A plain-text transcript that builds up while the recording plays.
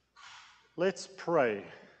Let's pray.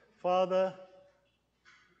 Father,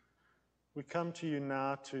 we come to you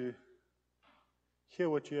now to hear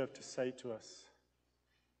what you have to say to us.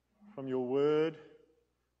 From your word,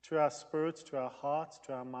 to our spirits, to our hearts,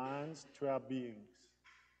 to our minds, to our beings.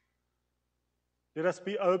 Let us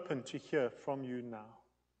be open to hear from you now.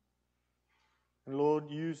 And Lord,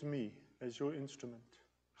 use me as your instrument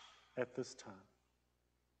at this time.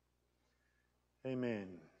 Amen.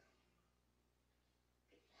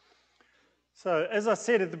 So, as I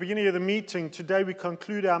said at the beginning of the meeting, today we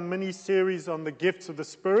conclude our mini-series on the gifts of the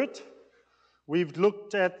Spirit. We've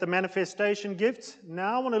looked at the manifestation gifts.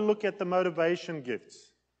 Now I want to look at the motivation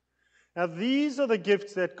gifts. Now, these are the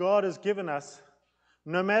gifts that God has given us,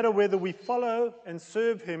 no matter whether we follow and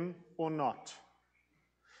serve Him or not.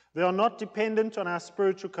 They are not dependent on our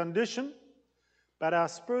spiritual condition, but our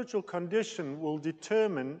spiritual condition will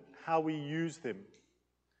determine how we use them.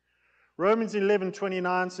 Romans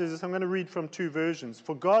 11:29 says, I'm going to read from two versions.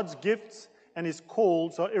 For God's gifts and His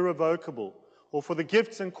calls are irrevocable, or for the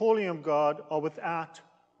gifts and calling of God are without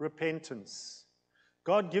repentance.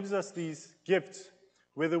 God gives us these gifts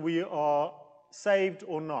whether we are saved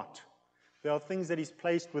or not. There are things that He's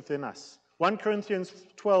placed within us. 1 Corinthians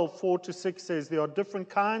 12:4-6 says, there are different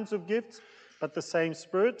kinds of gifts, but the same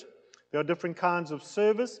Spirit. There are different kinds of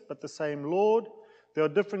service, but the same Lord. There are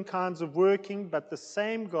different kinds of working, but the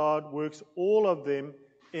same God works all of them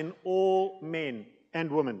in all men and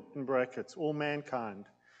women, in brackets, all mankind.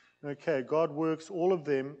 Okay, God works all of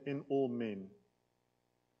them in all men.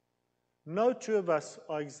 No two of us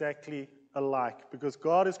are exactly alike because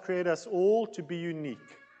God has created us all to be unique.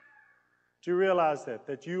 Do you realize that?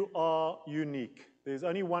 That you are unique. There's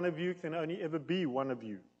only one of you, can only ever be one of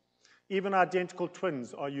you. Even identical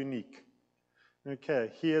twins are unique.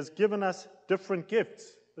 Okay, He has given us different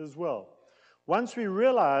gifts as well. Once we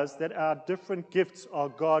realize that our different gifts are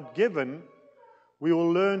God-given, we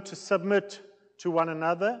will learn to submit to one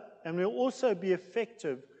another, and we'll also be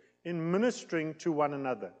effective in ministering to one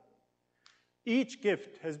another. Each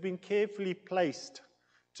gift has been carefully placed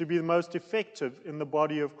to be the most effective in the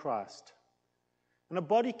body of Christ. And a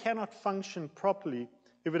body cannot function properly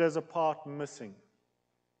if it has a part missing.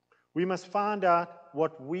 We must find out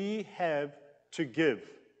what we have to give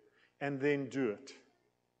and then do it.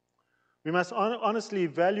 We must honestly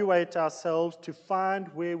evaluate ourselves to find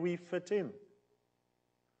where we fit in.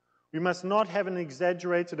 We must not have an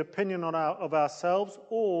exaggerated opinion of ourselves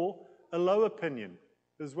or a low opinion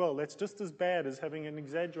as well. That's just as bad as having an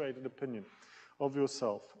exaggerated opinion of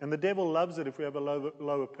yourself. And the devil loves it if we have a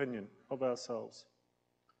low opinion of ourselves.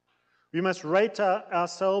 We must rate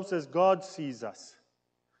ourselves as God sees us,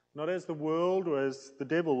 not as the world or as the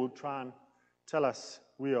devil will try and tell us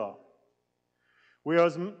we are. We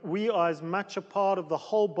are as much a part of the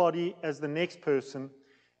whole body as the next person,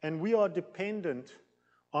 and we are dependent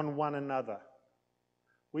on one another.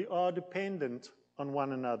 We are dependent on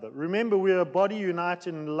one another. Remember, we are a body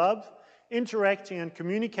united in love, interacting and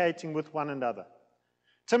communicating with one another.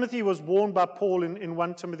 Timothy was warned by Paul in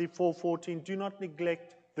 1 Timothy 4:14, do not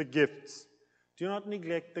neglect the gifts. Do not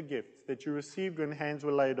neglect the gifts that you received when hands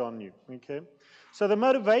were laid on you. Okay? So the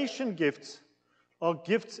motivation gifts are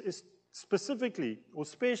gifts specifically or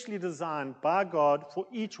specially designed by God for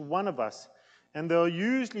each one of us, and they are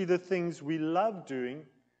usually the things we love doing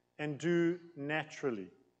and do naturally.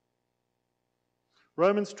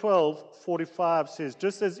 Romans 12:45 says,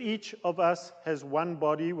 just as each of us has one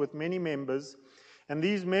body with many members, and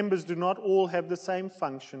these members do not all have the same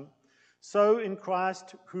function, so in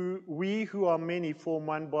Christ we who are many form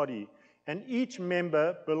one body, and each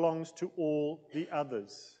member belongs to all the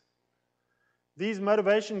others. These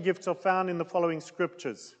motivation gifts are found in the following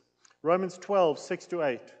scriptures. Romans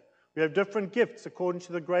 12:6-8. We have different gifts according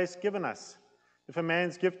to the grace given us. If a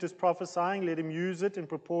man's gift is prophesying, let him use it in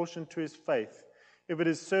proportion to his faith. If it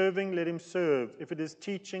is serving, let him serve. If it is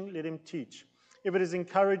teaching, let him teach. If it is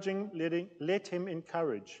encouraging, let him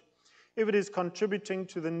encourage. If it is contributing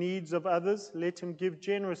to the needs of others, let him give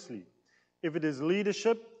generously. If it is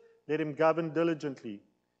leadership, let him govern diligently.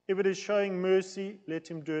 If it is showing mercy, let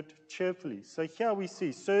him do it cheerfully. So here we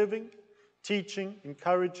see serving, teaching,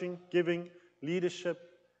 encouraging, giving,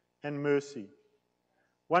 leadership, and mercy.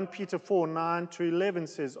 1 Peter 4:9-11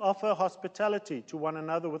 says, offer hospitality to one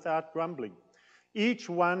another without grumbling. Each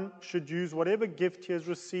one should use whatever gift he has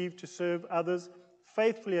received to serve others,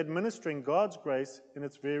 faithfully administering God's grace in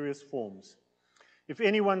its various forms. If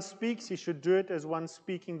anyone speaks, he should do it as one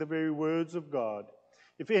speaking the very words of God.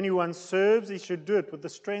 If anyone serves, he should do it with the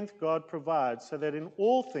strength God provides, so that in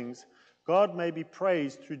all things God may be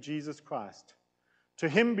praised through Jesus Christ. To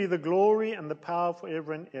him be the glory and the power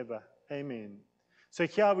forever and ever. Amen. So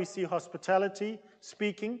here we see hospitality,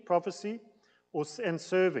 speaking, prophecy, and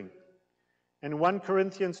serving. And 1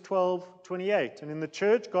 Corinthians 12:28, and in the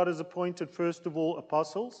church God has appointed first of all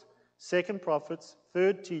apostles, second prophets,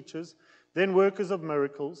 third teachers, then workers of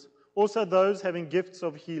miracles, also those having gifts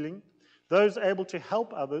of healing, those able to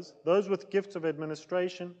help others, those with gifts of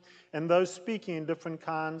administration, and those speaking in different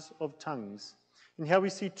kinds of tongues. And here we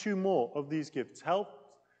see two more of these gifts, help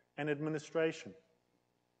and administration.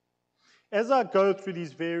 As I go through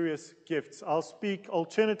these various gifts, I'll speak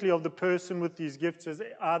alternately of the person with these gifts as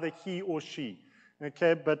either he or she.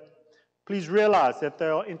 Okay, but please realize that they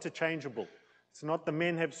are interchangeable. It's not the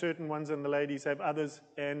men have certain ones and the ladies have others,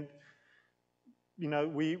 and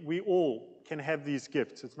we all can have these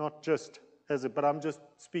gifts. It's not just as but I'm just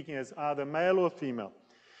speaking as either male or female.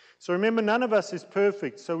 So remember, none of us is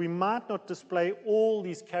perfect, so we might not display all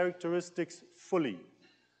these characteristics fully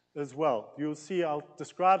as well. You'll see I'll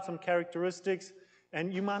describe some characteristics,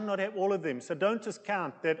 and you might not have all of them. So don't just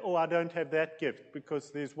count that, I don't have that gift,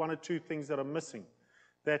 because there's one or two things that are missing.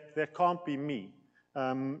 That can't be me,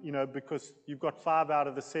 because you've got 5 out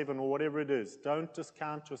of the 7 or whatever it is. Don't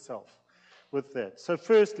discount yourself with that. So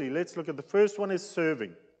firstly, let's look at the first one is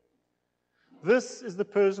serving. This is the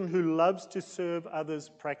person who loves to serve others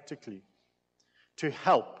practically, to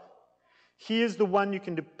help. He is the one you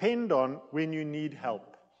can depend on when you need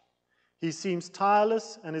help. He seems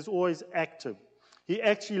tireless and is always active. He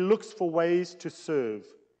actually looks for ways to serve.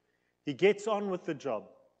 He gets on with the job.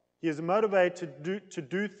 He is motivated to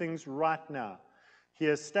do things right now. He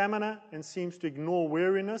has stamina and seems to ignore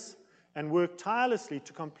weariness and work tirelessly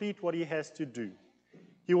to complete what he has to do.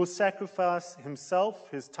 He will sacrifice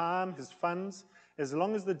himself, his time, his funds, as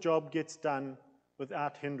long as the job gets done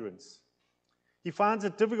without hindrance. He finds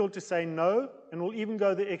it difficult to say no and will even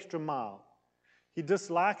go the extra mile. He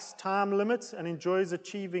dislikes time limits and enjoys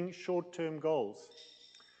achieving short-term goals.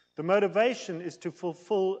 The motivation is to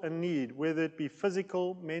fulfill a need, whether it be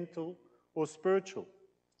physical, mental, or spiritual.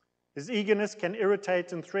 His eagerness can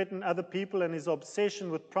irritate and threaten other people, and his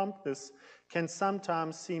obsession with promptness can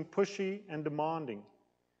sometimes seem pushy and demanding.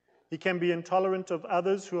 He can be intolerant of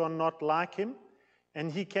others who are not like him,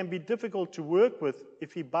 and he can be difficult to work with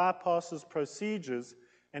if he bypasses procedures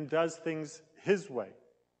and does things his way.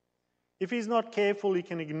 If he's not careful, he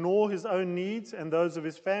can ignore his own needs and those of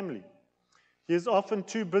his family. He is often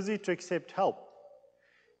too busy to accept help.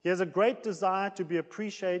 He has a great desire to be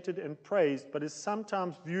appreciated and praised, but is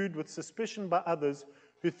sometimes viewed with suspicion by others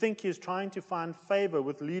who think he is trying to find favor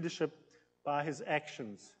with leadership by his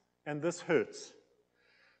actions, and this hurts.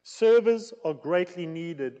 Servers are greatly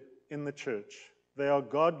needed in the church. They are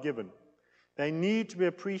God-given. They need to be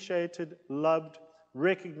appreciated, loved,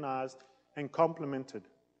 recognized, and complimented.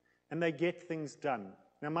 And they get things done.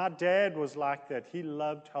 Now, my dad was like that. He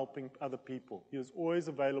loved helping other people. He was always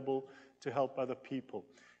available to help other people.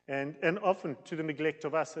 And often to the neglect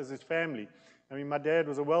of us as his family. I mean, my dad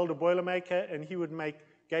was a welder boilermaker, and he would make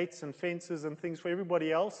gates and fences and things for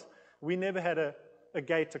everybody else. We never had a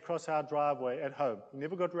gate across our driveway at home. He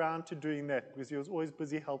never got around to doing that because he was always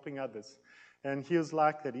busy helping others. And he was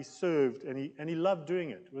like that. He served, and he loved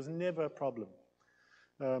doing it. It was never a problem.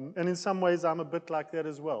 And in some ways, I'm a bit like that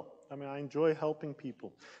as well. I mean, I enjoy helping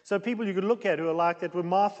people. So people you could look at who are like that were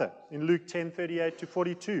Martha in Luke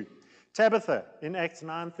 10:38-42, Tabitha in Acts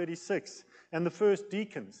 9:36, and the first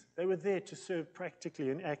deacons. They were there to serve practically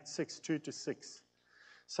in Acts 6:2-6.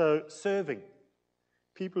 So serving,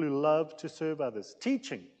 people who love to serve others.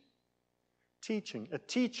 Teaching. A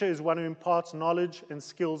teacher is one who imparts knowledge and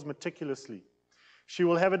skills meticulously. She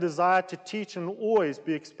will have a desire to teach and will always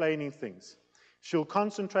be explaining things. She'll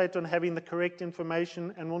concentrate on having the correct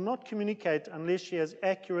information and will not communicate unless she has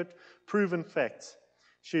accurate, proven facts.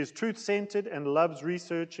 She is truth-centered and loves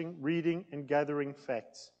researching, reading, and gathering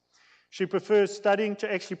facts. She prefers studying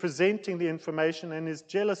to actually presenting the information and is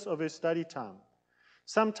jealous of her study time,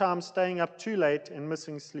 sometimes staying up too late and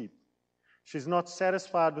missing sleep. She's not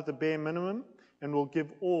satisfied with the bare minimum and will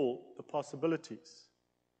give all the possibilities.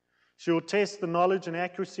 She will test the knowledge and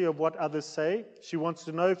accuracy of what others say. She wants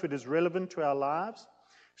to know if it is relevant to our lives.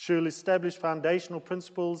 She will establish foundational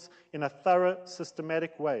principles in a thorough,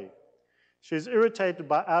 systematic way. She is irritated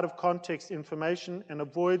by out-of-context information and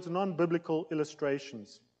avoids non-biblical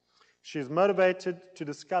illustrations. She is motivated to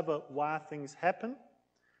discover why things happen.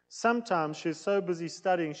 Sometimes she is so busy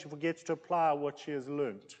studying she forgets to apply what she has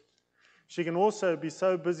learned. She can also be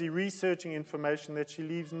so busy researching information that she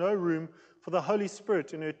leaves no room for the Holy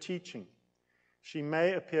Spirit in her teaching. She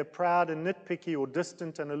may appear proud and nitpicky or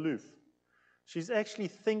distant and aloof. She's actually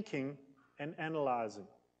thinking and analyzing.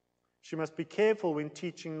 She must be careful when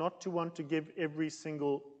teaching not to want to give every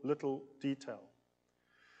single little detail.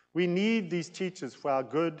 We need these teachers for our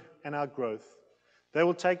good and our growth. They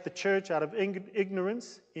will take the church out of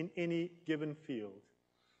ignorance in any given field.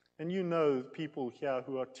 And you know people here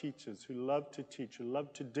who are teachers, who love to teach, who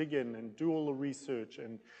love to dig in and do all the research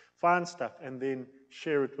and find stuff and then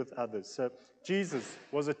share it with others. So Jesus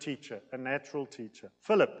was a teacher, a natural teacher.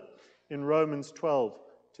 Philip in Romans 12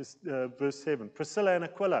 verse 7. Priscilla and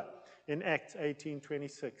Aquila in Acts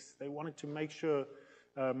 18:26. They wanted to make sure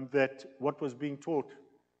that what was being taught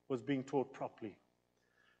properly.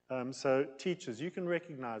 So teachers, you can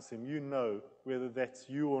recognize them. You know whether that's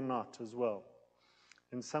you or not as well.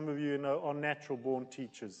 And some of you know are natural-born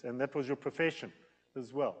teachers, and that was your profession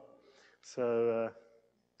as well. So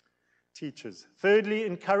teachers. Thirdly,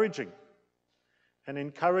 encouraging. An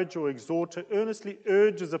encourager or exhorter earnestly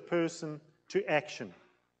urges a person to action.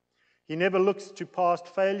 He never looks to past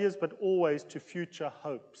failures, but always to future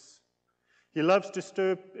hopes. He loves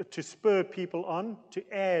to spur people on, to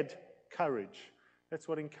add courage. That's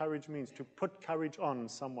what encourage means, to put courage on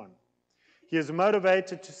someone. He is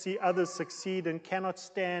motivated to see others succeed and cannot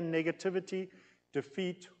stand negativity,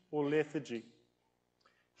 defeat, or lethargy.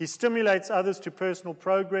 He stimulates others to personal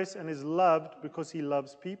progress and is loved because he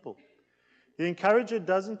loves people. The encourager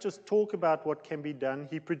doesn't just talk about what can be done,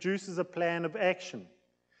 he produces a plan of action.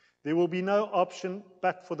 There will be no option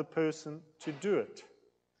but for the person to do it.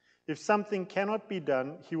 If something cannot be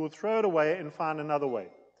done, he will throw it away and find another way.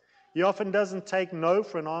 He often doesn't take no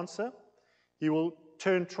for an answer. He will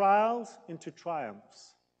turn trials into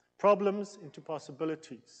triumphs, problems into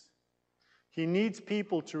possibilities. He needs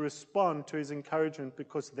people to respond to his encouragement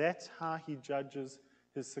because that's how he judges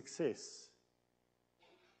his success.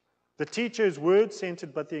 The teacher is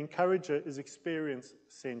word-centered, but the encourager is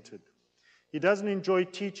experience-centered. He doesn't enjoy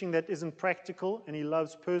teaching that isn't practical, and he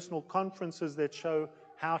loves personal conferences that show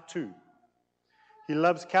how to. He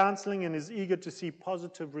loves counseling and is eager to see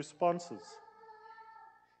positive responses.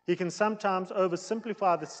 He can sometimes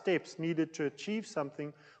oversimplify the steps needed to achieve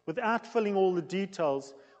something without filling all the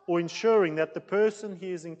details or ensuring that the person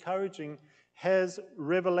he is encouraging has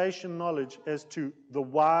revelation knowledge as to the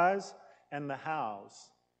whys and the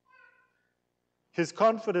hows. His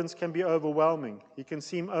confidence can be overwhelming. He can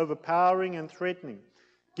seem overpowering and threatening,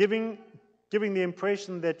 giving the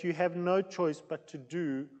impression that you have no choice but to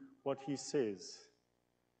do what he says.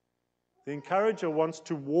 The encourager wants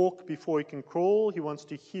to walk before he can crawl. He wants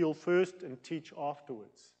to heal first and teach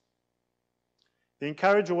afterwards. The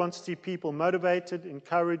encourager wants to see people motivated,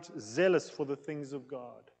 encouraged, zealous for the things of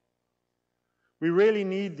God. We really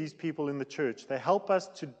need these people in the church. They help us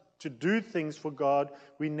to do things for God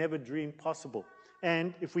we never dreamed possible.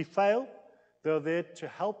 And if we fail, they're there to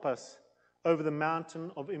help us over the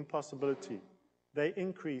mountain of impossibility. They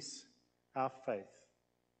increase our faith.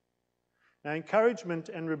 Now, encouragement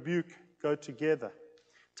and rebuke go together.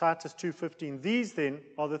 Titus 2:15, these then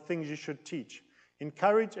are the things you should teach.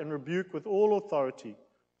 Encourage and rebuke with all authority.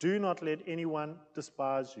 Do not let anyone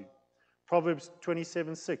despise you. Proverbs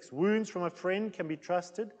 27:6, wounds from a friend can be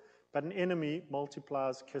trusted, but an enemy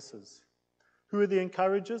multiplies kisses. Who are the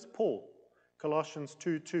encouragers? Paul, Colossians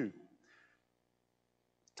 2:2.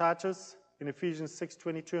 Titus in Ephesians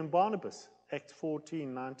 6:22, and Barnabas, Acts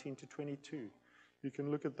 14:19-22. You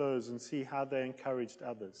can look at those and see how they encouraged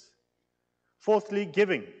others. Fourthly,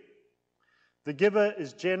 giving. The giver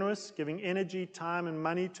is generous, giving energy, time, and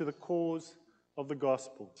money to the cause of the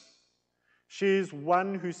gospel. She is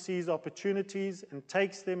one who sees opportunities and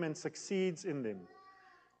takes them and succeeds in them.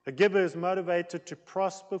 A giver is motivated to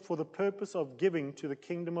prosper for the purpose of giving to the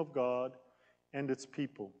kingdom of God and its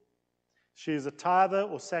people. She is a tither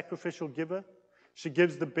or sacrificial giver. She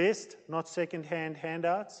gives the best, not second-hand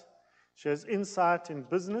handouts. She has insight in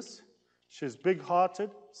business. She is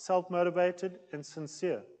big-hearted, self-motivated, and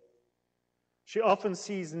sincere. She often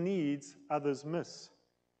sees needs others miss.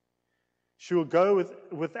 She will go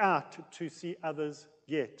without to see others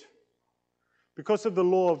get. Because of the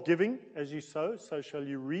law of giving, as you sow, so shall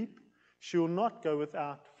you reap, she will not go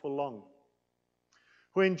without for long.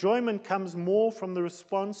 Her enjoyment comes more from the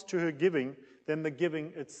response to her giving than the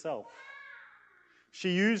giving itself.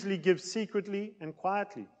 She usually gives secretly and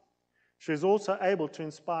quietly. She is also able to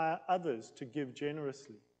inspire others to give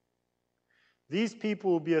generously. These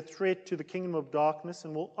people will be a threat to the kingdom of darkness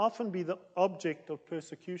and will often be the object of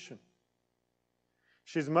persecution.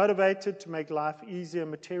 She is motivated to make life easier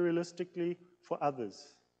materialistically for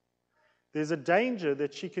others. There's a danger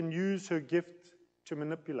that she can use her gift to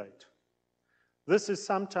manipulate. This is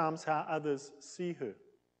sometimes how others see her.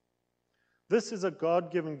 This is a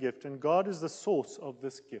God-given gift, and God is the source of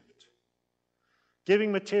this gift.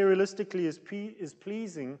 Giving materialistically is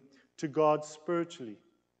pleasing to God spiritually.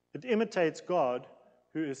 It imitates God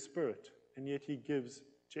who is spirit, and yet he gives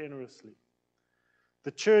generously.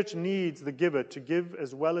 The church needs the giver to give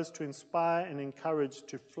as well as to inspire and encourage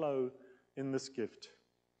to flow in this gift.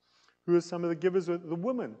 Who are some of the givers? The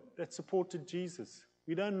women that supported Jesus.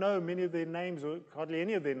 We don't know many of their names, or hardly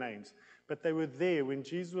any of their names, but they were there when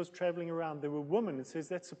Jesus was traveling around. There were women, it says,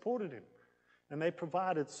 that supported him, and they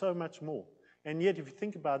provided so much more. And yet, if you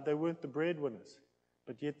think about it, they weren't the breadwinners,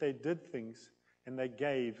 but yet they did things, and they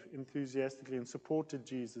gave enthusiastically and supported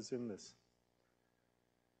Jesus in this.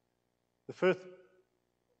 The first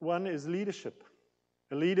one is leadership.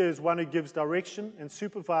 A leader is one who gives direction and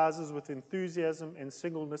supervises with enthusiasm and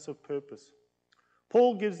singleness of purpose.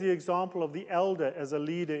 Paul gives the example of the elder as a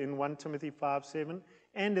leader in 1 Timothy 5:7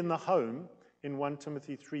 and in the home in 1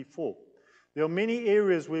 Timothy 3:4. There are many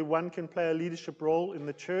areas where one can play a leadership role in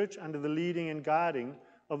the church under the leading and guiding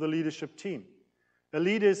of the leadership team. A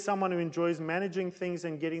leader is someone who enjoys managing things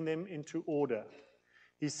and getting them into order.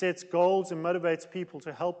 He sets goals and motivates people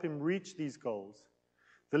to help him reach these goals.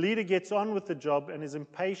 The leader gets on with the job and is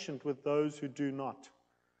impatient with those who do not.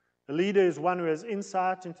 A leader is one who has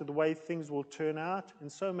insight into the way things will turn out and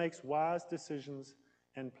so makes wise decisions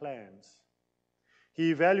and plans.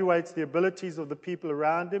 He evaluates the abilities of the people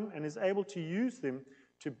around him and is able to use them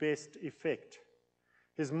to best effect.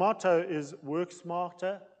 His motto is work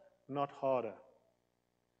smarter, not harder.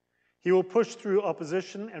 He will push through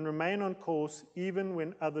opposition and remain on course even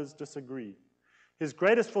when others disagree. His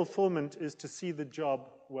greatest fulfillment is to see the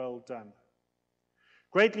job well done.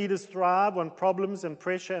 Great leaders thrive on problems and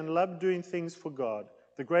pressure and love doing things for God.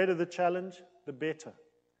 The greater the challenge, the better.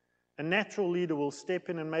 A natural leader will step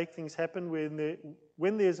in and make things happen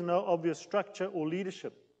when there is no obvious structure or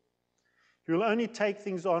leadership. He will only take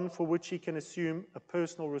things on for which he can assume a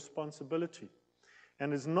personal responsibility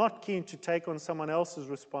and is not keen to take on someone else's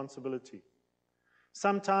responsibility.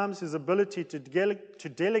 Sometimes his ability to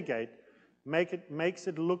delegate makes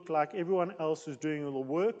it look like everyone else is doing all the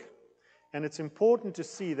work, and it's important to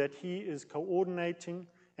see that he is coordinating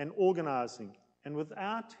and organizing, and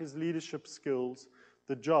without his leadership skills,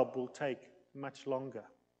 the job will take much longer.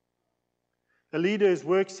 A leader is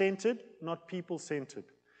work-centered, not people-centered,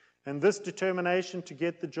 and this determination to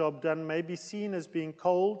get the job done may be seen as being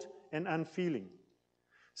cold and unfeeling.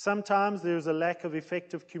 Sometimes there is a lack of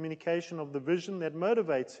effective communication of the vision that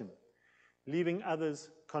motivates him, leaving others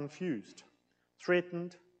confused,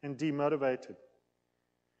 threatened, and demotivated.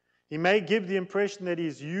 He may give the impression that he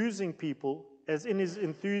is using people, as in his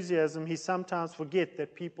enthusiasm he sometimes forgets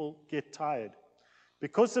that people get tired.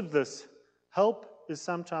 Because of this, help is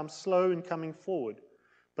sometimes slow in coming forward.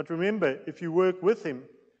 But remember, if you work with him,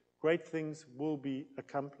 great things will be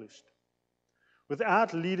accomplished.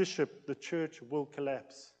 Without leadership, the church will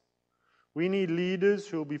collapse. We need leaders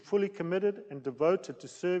who will be fully committed and devoted to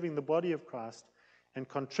serving the body of Christ and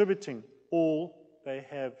contributing all they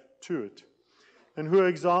have to it. And who are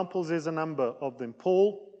examples? There's a number of them.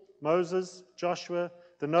 Paul, Moses, Joshua,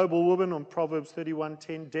 the noble woman on Proverbs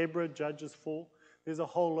 31:10, Deborah, Judges 4. There's a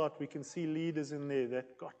whole lot. We can see leaders in there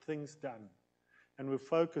that got things done. And we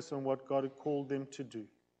focus on what God had called them to do.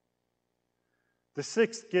 The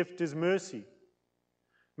sixth gift is mercy.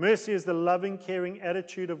 Mercy is the loving, caring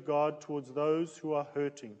attitude of God towards those who are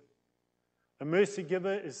hurting. A mercy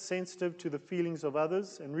giver is sensitive to the feelings of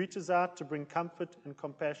others and reaches out to bring comfort and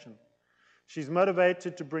compassion. She's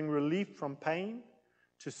motivated to bring relief from pain,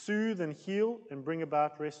 to soothe and heal and bring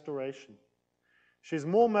about restoration. She's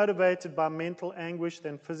more motivated by mental anguish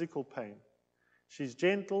than physical pain. She's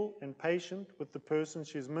gentle and patient with the person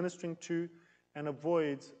she's ministering to and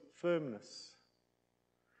avoids firmness.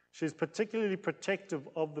 She's particularly protective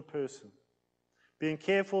of the person, being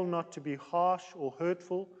careful not to be harsh or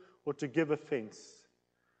hurtful or to give offense.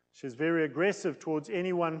 She's very aggressive towards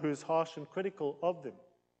anyone who is harsh and critical of them.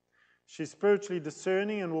 She's spiritually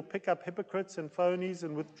discerning and will pick up hypocrites and phonies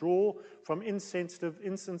and withdraw from insensitive,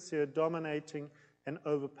 insincere, dominating, and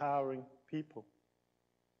overpowering people.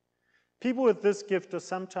 People with this gift are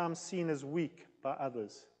sometimes seen as weak by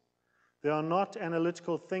others. They are not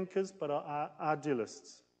analytical thinkers, but are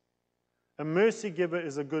idealists. A mercy giver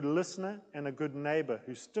is a good listener and a good neighbor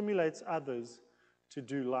who stimulates others to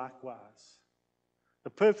do likewise. A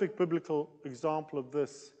perfect biblical example of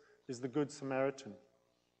this is the Good Samaritan.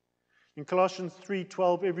 In Colossians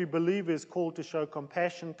 3:12, every believer is called to show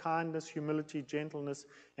compassion, kindness, humility, gentleness,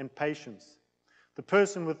 and patience. The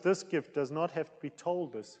person with this gift does not have to be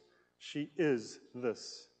told this. She is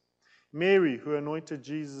this. Mary, who anointed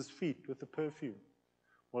Jesus' feet with the perfume,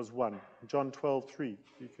 was one. John 12:3,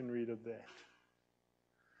 you can read of that.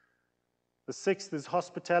 The sixth is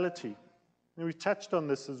hospitality. And we touched on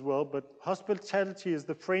this as well, but hospitality is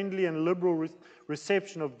the friendly and liberal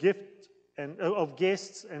reception of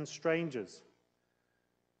guests and strangers.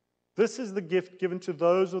 This is the gift given to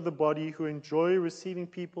those of the body who enjoy receiving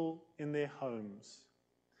people in their homes.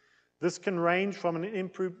 This can range from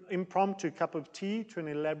an impromptu cup of tea to an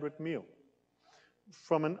elaborate meal,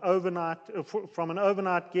 from an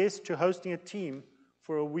overnight guest to hosting a team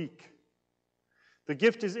for a week. The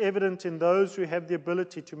gift is evident in those who have the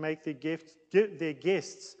ability to make their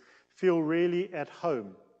guests feel really at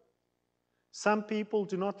home. Some people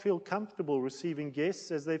do not feel comfortable receiving guests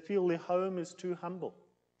as they feel their home is too humble.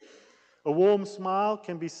 A warm smile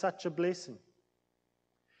can be such a blessing.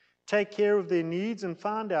 Take care of their needs and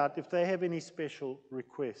find out if they have any special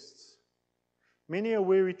requests. Many a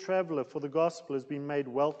weary traveler for the gospel has been made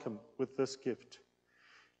welcome with this gift.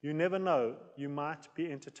 You never know, you might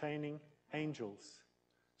be entertaining angels.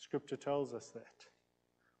 Scripture tells us that.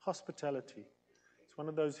 Hospitality. It's one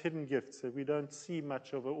of those hidden gifts that we don't see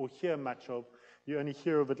much of or hear much of. You only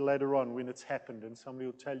hear of it later on when it's happened and somebody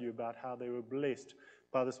will tell you about how they were blessed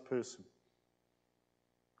by this person.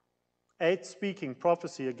 8, speaking,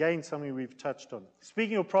 prophecy, again something we've touched on.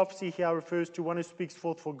 Speaking of prophecy here refers to one who speaks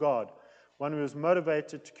forth for God, one who is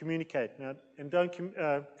motivated to communicate. Now, and don't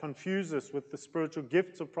confuse this with the spiritual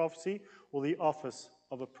gifts of prophecy or the office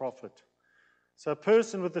of a prophet. So a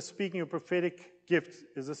person with the speaking or prophetic gift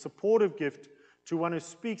is a supportive gift to one who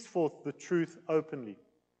speaks forth the truth openly.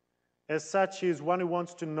 As such, he is one who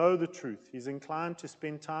wants to know the truth. He's inclined to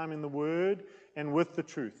spend time in the Word and with the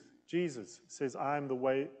truth. Jesus says, I am the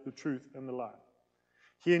way, the truth, and the life.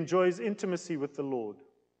 He enjoys intimacy with the Lord.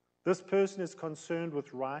 This person is concerned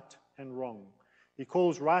with right and wrong. He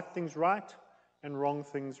calls right things right and wrong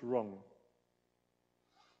things wrong.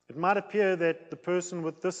 It might appear that the person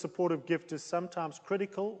with this supportive gift is sometimes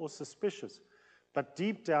critical or suspicious, but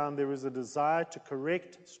deep down there is a desire to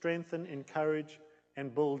correct, strengthen, encourage,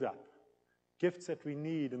 and build up. Gifts that we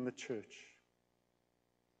need in the church.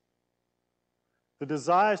 The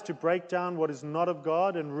desire is to break down what is not of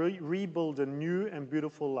God and rebuild a new and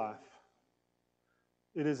beautiful life.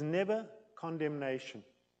 It is never condemnation.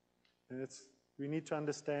 And we need to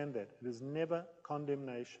understand that. It is never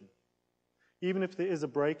condemnation. Even if there is a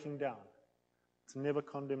breaking down, it's never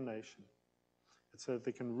condemnation. It's so that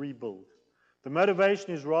they can rebuild. The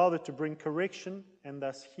motivation is rather to bring correction and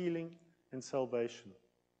thus healing and salvation.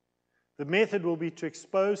 The method will be to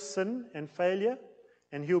expose sin and failure,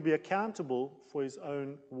 and he'll be accountable for his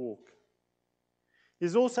own walk.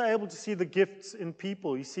 He's also able to see the gifts in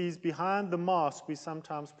people. He sees behind the mask we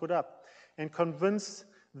sometimes put up and convince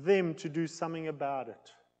them to do something about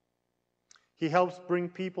it. He helps bring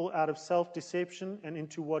people out of self-deception and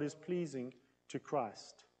into what is pleasing to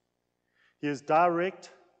Christ. He is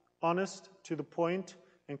direct, honest, to the point,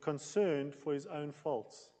 and concerned for his own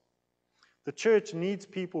faults. The church needs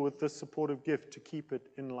people with this supportive gift to keep it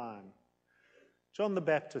in line. John the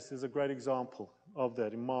Baptist is a great example of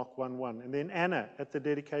that in Mark 1:1. And then Anna at the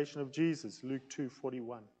dedication of Jesus, Luke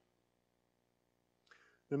 2:41.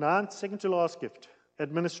 The ninth, second to last gift,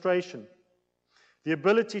 administration. The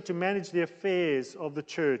ability to manage the affairs of the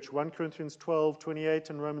church. 1 Corinthians 12:28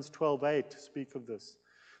 and Romans 12:8 speak of this.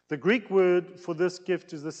 The Greek word for this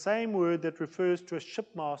gift is the same word that refers to a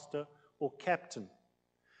shipmaster or captain.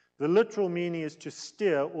 The literal meaning is to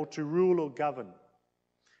steer or to rule or govern.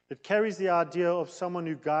 It carries the idea of someone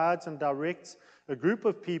who guides and directs a group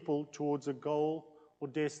of people towards a goal or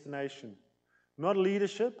destination. Not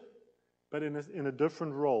leadership, but in a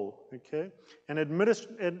different role. Okay? An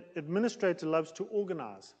administrator loves to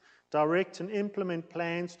organize, direct, and implement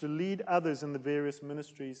plans to lead others in the various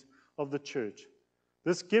ministries of the church.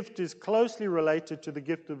 This gift is closely related to the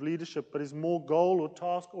gift of leadership, but is more goal or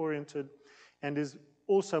task-oriented and is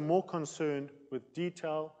also more concerned with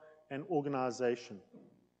detail and organization.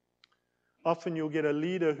 Often you'll get a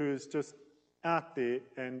leader who is just out there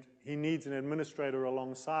and he needs an administrator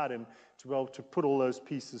alongside him to be able to put all those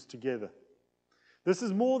pieces together. This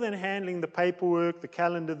is more than handling the paperwork, the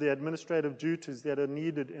calendar, the administrative duties that are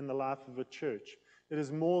needed in the life of a church. It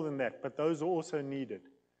is more than that, but those are also needed.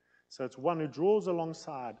 So it's one who draws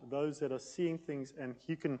alongside those that are seeing things and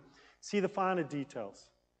he can see the finer details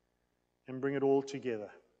and bring it all together.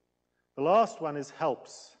 The last one is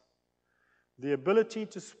helps. The ability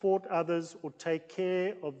to support others or take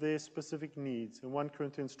care of their specific needs. In 1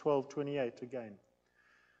 Corinthians 12:28 again.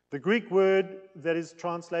 The Greek word that is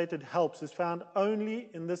translated helps is found only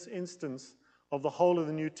in this instance of the whole of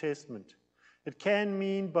the New Testament. It can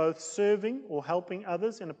mean both serving or helping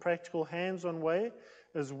others in a practical, hands-on way,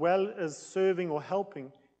 as well as serving or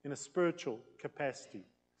helping in a spiritual capacity.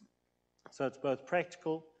 So it's both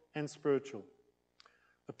practical and spiritual.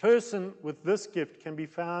 A person with this gift can be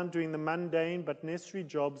found doing the mundane but necessary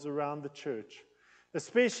jobs around the church,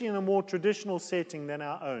 especially in a more traditional setting than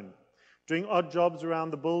our own, doing odd jobs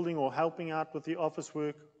around the building or helping out with the office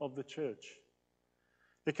work of the church.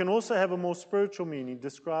 It can also have a more spiritual meaning,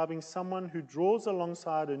 describing someone who draws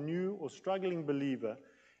alongside a new or struggling believer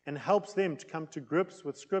and helps them to come to grips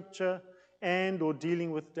with Scripture and or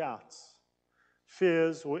dealing with doubts,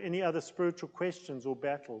 fears, or any other spiritual questions or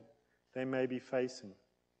battle they may be facing.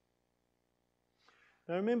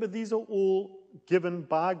 Now remember, these are all given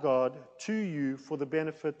by God to you for the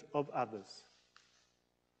benefit of others.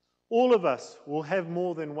 All of us will have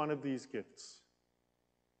more than one of these gifts.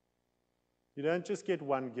 You don't just get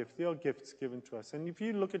one gift. There are gifts given to us. And if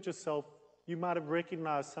you look at yourself, you might have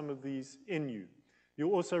recognized some of these in you.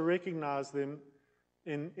 You also recognize them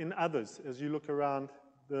in others. As you look around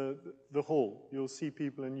the hall, you'll see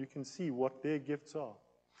people and you can see what their gifts are.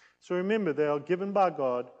 So remember, they are given by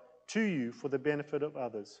God to you for the benefit of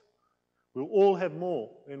others. We'll all have more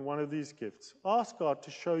than one of these gifts. Ask God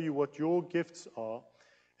to show you what your gifts are,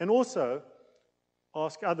 and also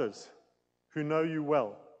ask others who know you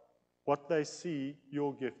well what they see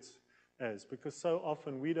your gifts as, because so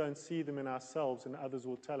often we don't see them in ourselves and others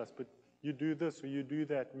will tell us, but you do this or you do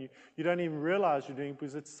that, and you don't even realize you're doing it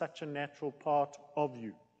because it's such a natural part of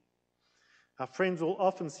you. Our friends will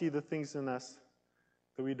often see the things in us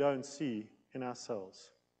that we don't see in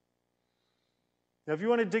ourselves. Now, if you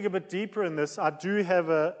want to dig a bit deeper in this, I do have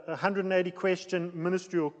a 180-question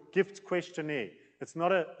ministry or gifts questionnaire. It's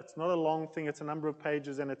not a long thing. It's a number of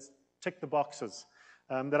pages, and it's tick the boxes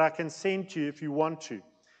that I can send to you if you want to,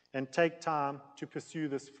 and take time to pursue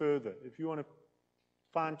this further. If you want to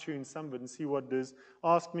fine-tune some of it and see what it is,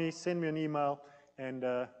 ask me, send me an email, and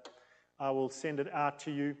I will send it out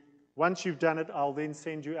to you. Once you've done it, I'll then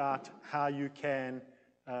send you out how you can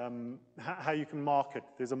mark it.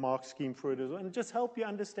 There's a mark scheme for it as well, and just help you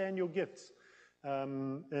understand your gifts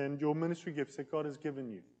and your ministry gifts that God has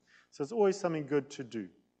given you. So it's always something good to do.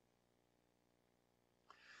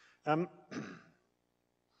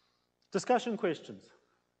 Discussion questions.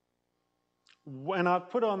 And I've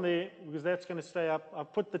put on there, because that's going to stay up,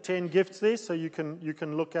 I've put the 10 gifts there so you can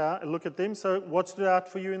look at them. So what stood out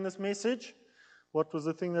for you in this message? What was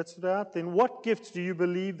the thing that stood out? Then what gifts do you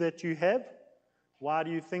believe that you have? Why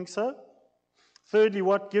do you think so? Thirdly,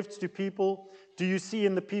 what gifts do you see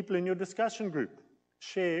in the people in your discussion group?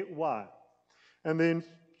 Share why. And then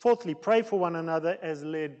fourthly, pray for one another as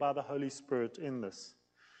led by the Holy Spirit in this.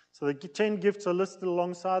 So the 10 gifts are listed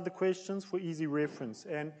alongside the questions for easy reference.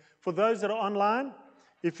 And for those that are online,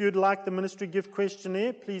 if you'd like the ministry gift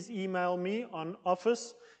questionnaire, please email me on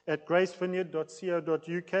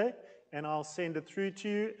office@gracevineyard.co.uk, and I'll send it through to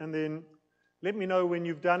you. And then let me know when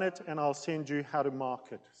you've done it, and I'll send you how to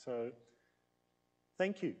mark it. So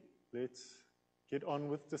thank you. Let's get on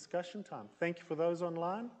with discussion time. Thank you for those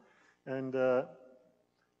online, and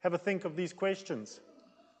have a think of these questions.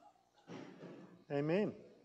 Amen.